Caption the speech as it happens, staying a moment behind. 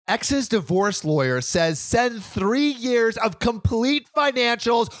Ex's divorce lawyer says send 3 years of complete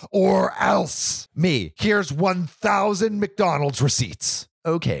financials or else. Me, here's 1,000 McDonald's receipts.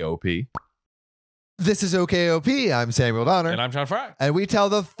 Okay. OP. This is OKOP. I'm Samuel Donner. And I'm John Fry. And we tell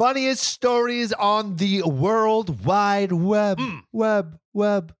the funniest stories on the World Wide Web. Web.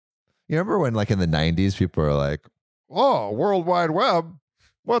 You remember when, like, in the 90s, people were like, oh, World Wide Web?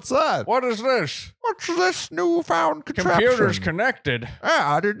 What's that? What is this? What's this newfound contraption? Computers connected.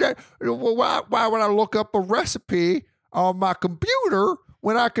 Yeah, why would I look up a recipe on my computer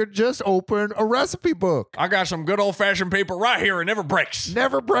when I could just open a recipe book? I got some good old-fashioned paper right here. It never breaks.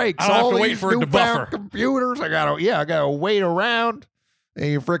 Never breaks. I don't have All to wait these for it to newfound buffer. computers. I gotta wait around. And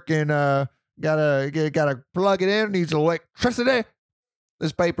you freaking gotta plug it in. Needs electricity.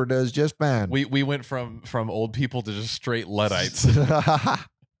 This paper does just fine. We went from old people to just straight Luddites.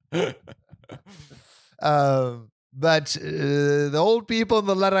 But the old people and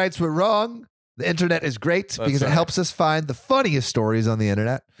the Luddites were wrong. The internet is great because it helps us find the funniest stories on the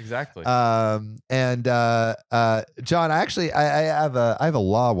internet. Exactly. John, I have a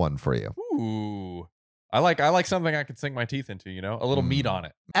law one for you. Ooh. I like something I can sink my teeth into, you know? A little meat on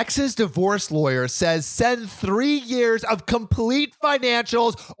it. Ex's divorce lawyer says send 3 years of complete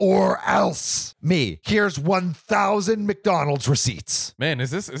financials or else. Me, here's 1,000 McDonald's receipts. Man,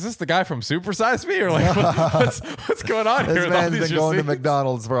 is this the guy from Super Size Me? Or like what's going on here? This with all man's these been going to receipts?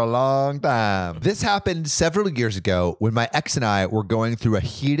 McDonald's for a long time. This happened several years ago when my ex and I were going through a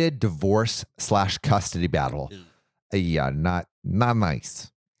heated divorce/custody battle. Yeah, not nice.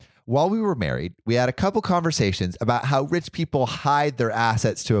 While we were married, we had a couple conversations about how rich people hide their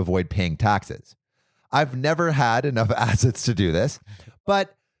assets to avoid paying taxes. I've never had enough assets to do this,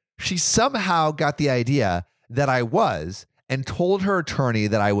 but she somehow got the idea that I was and told her attorney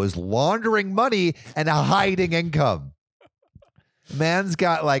that I was laundering money and hiding income. Man's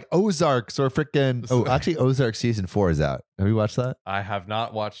got like Ozarks or freaking... Oh, actually, Ozark season 4 is out. Have you watched that? I have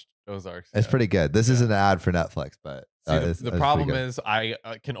not watched Ozarks. It's yet. pretty good. This is an ad for Netflix, but... See, it's the pretty problem good. is I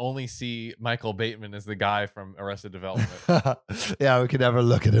can only see Michael Bateman as the guy from Arrested Development. Yeah, we could never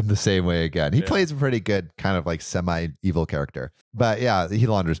look at him the same way again. He Yeah. plays a pretty good kind of like semi-evil character. But yeah, he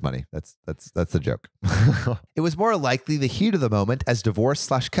launders money. That's the joke. It was more likely the heat of the moment, as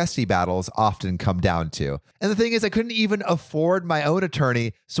divorce/custody battles often come down to. And the thing is, I couldn't even afford my own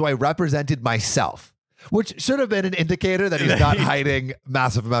attorney, so I represented myself, which should have been an indicator that he's not hiding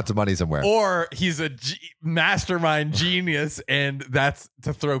massive amounts of money somewhere. Or he's a mastermind genius, and that's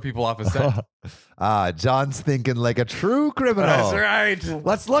to throw people off his scent. John's thinking like a true criminal. That's right.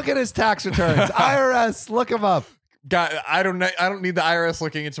 Let's look at his tax returns. IRS, look him up. God, I don't need the IRS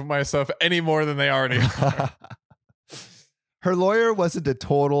looking into my stuff any more than they already are. Her lawyer wasn't a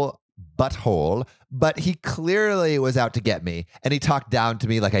total butthole, but he clearly was out to get me, and he talked down to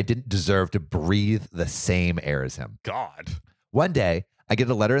me like I didn't deserve to breathe the same air as him. God. One day, I get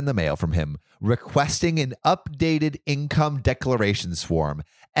a letter in the mail from him requesting an updated income declaration form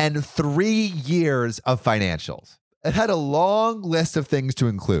and 3 years of financials. It had a long list of things to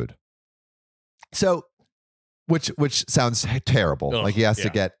include. So, which sounds terrible. Ugh, like he has yeah. to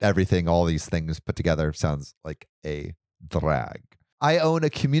get everything, all these things put together. Sounds like a drag. I own a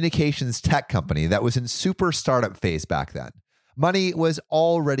communications tech company that was in super startup phase back then. Money was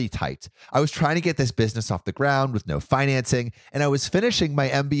already tight. I was trying to get this business off the ground with no financing, and I was finishing my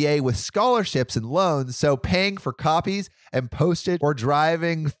MBA with scholarships and loans, so paying for copies and postage or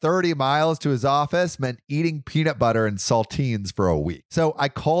driving 30 miles to his office meant eating peanut butter and saltines for a week. So I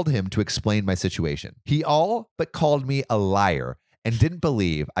called him to explain my situation. He all but called me a liar and didn't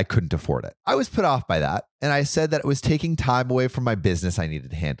believe I couldn't afford it. I was put off by that, and I said that it was taking time away from my business I needed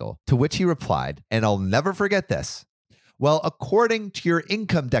to handle, to which he replied, and I'll never forget this: well, according to your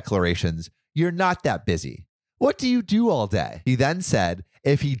income declarations, you're not that busy. What do you do all day? He then said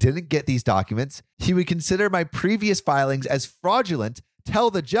if he didn't get these documents, he would consider my previous filings as fraudulent,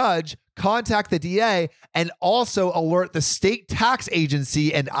 tell the judge, contact the DA, and also alert the state tax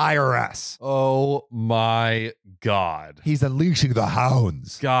agency and IRS. Oh my God. He's unleashing the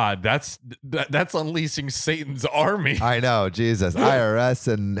hounds. God, that's unleashing Satan's army. I know, Jesus. IRS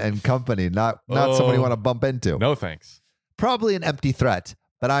and company, not somebody you want to bump into. No thanks. Probably an empty threat,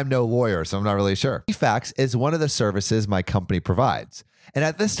 but I'm no lawyer, so I'm not really sure. eFax is one of the services my company provides, and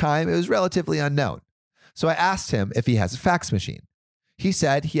at this time, it was relatively unknown. So I asked him if he has a fax machine. He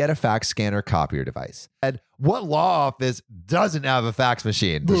said he had a fax scanner copier device. And what law office doesn't have a fax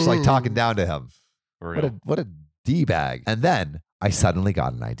machine? Just like talking down to him. For real. What a D-bag. And then I suddenly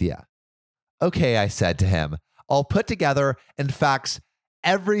got an idea. Okay, I said to him, I'll put together and fax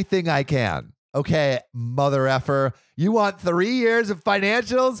everything I can. Okay, mother effer. You want 3 years of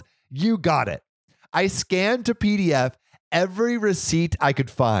financials? You got it. I scanned to PDF every receipt I could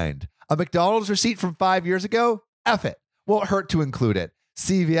find. A McDonald's receipt from 5 years ago? F it. Won't hurt to include it.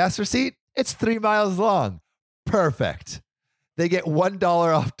 CVS receipt? It's 3 miles long. Perfect. They get $1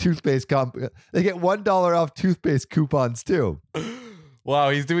 off toothpaste. They get $1 off toothpaste coupons too. Wow,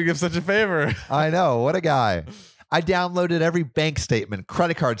 he's doing him such a favor. I know. What a guy. I downloaded every bank statement,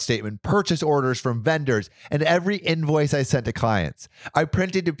 credit card statement, purchase orders from vendors, and every invoice I sent to clients. I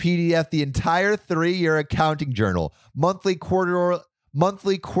printed to PDF the entire 3-year accounting journal, monthly, quarterly,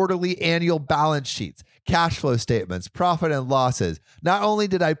 annual balance sheets, cash flow statements, profit and losses. Not only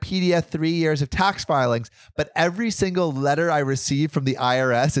did I PDF 3 years of tax filings, but every single letter I received from the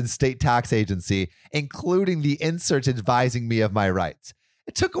IRS and state tax agency, including the inserts advising me of my rights.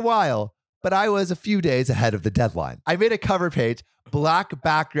 It took a while, but I was a few days ahead of the deadline. I made a cover page, black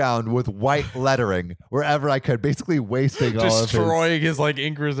background with white lettering wherever I could, basically wasting all of destroying his like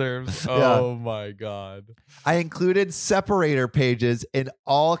ink reserves. Oh my God. I included separator pages in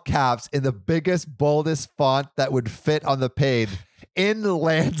all caps in the biggest, boldest font that would fit on the page in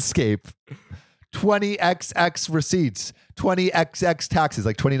landscape. 20XX receipts, 20XX taxes,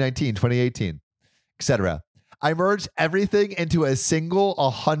 like 2019, 2018, etc. I merged everything into a single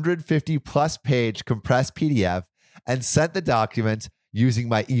 150 plus page compressed PDF and sent the document using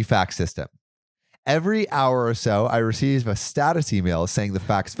my eFax system. Every hour or so, I received a status email saying the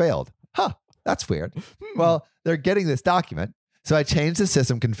fax failed. Huh, that's weird. Well, they're getting this document. So I changed the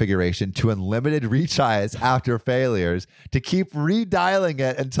system configuration to unlimited retries after failures to keep redialing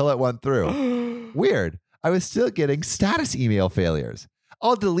it until it went through. Weird. I was still getting status email failures.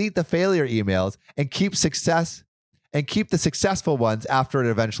 I'll delete the failure emails and keep the successful ones after it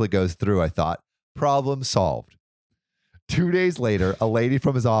eventually goes through, I thought. Problem solved. 2 days later, a lady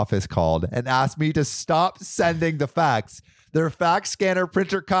from his office called and asked me to stop sending the fax. Their fax scanner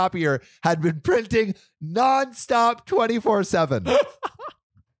printer copier had been printing nonstop 24/7.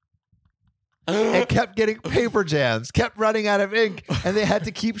 It kept getting paper jams, kept running out of ink, and they had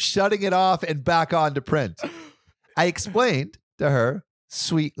to keep shutting it off and back on to print. I explained to her,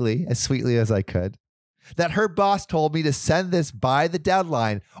 sweetly as I could, that her boss told me to send this by the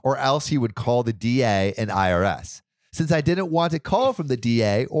deadline or else he would call the DA and IRS. Since I didn't want to call from the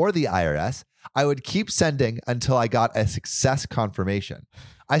DA or the IRS, I would keep sending until I got a success confirmation.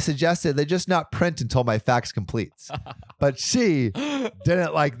 I suggested they just not print until my fax completes. But she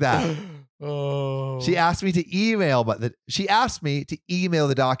didn't like that. Oh. She asked me to email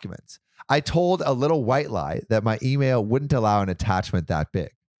the documents. I told a little white lie that my email wouldn't allow an attachment that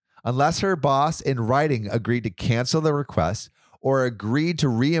big. Unless her boss in writing agreed to cancel the request or agreed to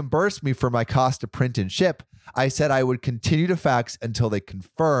reimburse me for my cost to print and ship, I said I would continue to fax until they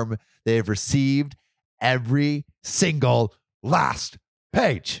confirm they have received every single last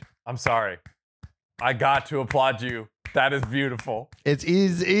page. I'm sorry. I got to applaud you. That is beautiful.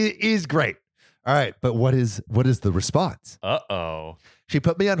 He's great. All right, but what is the response? Uh-oh. She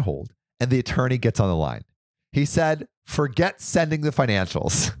put me on hold, and the attorney gets on the line. He said, forget sending the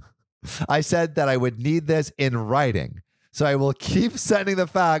financials. I said that I would need this in writing, so I will keep sending the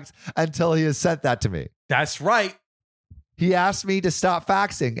fax until he has sent that to me. That's right. He asked me to stop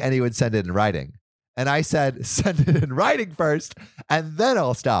faxing, and he would send it in writing. And I said, send it in writing first, and then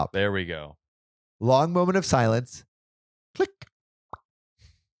I'll stop. There we go. Long moment of silence. Click.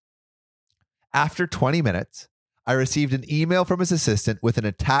 After 20 minutes, I received an email from his assistant with an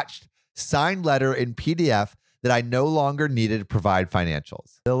attached signed letter in PDF that I no longer needed to provide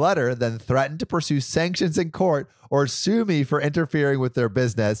financials. The letter then threatened to pursue sanctions in court or sue me for interfering with their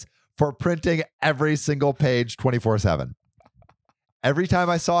business for printing every single page 24/7. Every time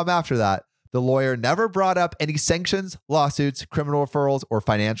I saw him after that, the lawyer never brought up any sanctions, lawsuits, criminal referrals, or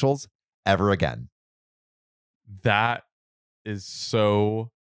financials ever again. That is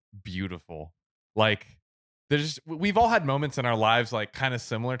so beautiful. Like, we've all had moments in our lives like kind of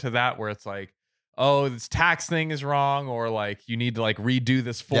similar to that where it's like, oh, this tax thing is wrong, or like you need to like redo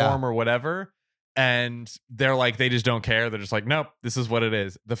this form or whatever. And they're like, they just don't care. They're just like, nope, this is what it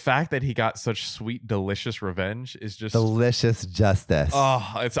is. The fact that he got such sweet, delicious revenge is just delicious justice.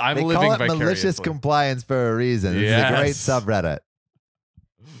 Oh, I'm they living call it vicariously. Malicious compliance for a reason. This is a great subreddit.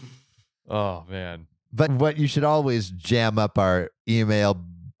 Oh man. But what you should always jam up our email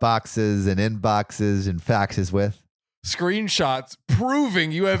boxes and inboxes and faxes with screenshots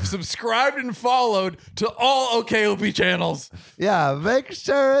proving you have subscribed and followed to all OKOP channels. Yeah, make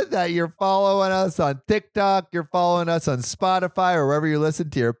sure that you're following us on TikTok, you're following us on Spotify or wherever you listen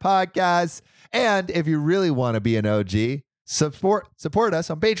to your podcasts. And if you really want to be an OG, support us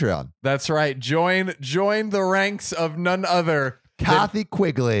on Patreon. That's right. Join the ranks of none other Kathy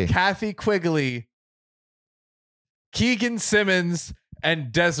Quigley, Kathy Quigley, Keegan Simmons,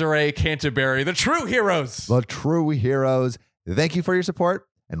 and Desiree Canterbury, the true heroes. the true heroes. Thank you for your support,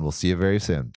 and we'll see you very soon.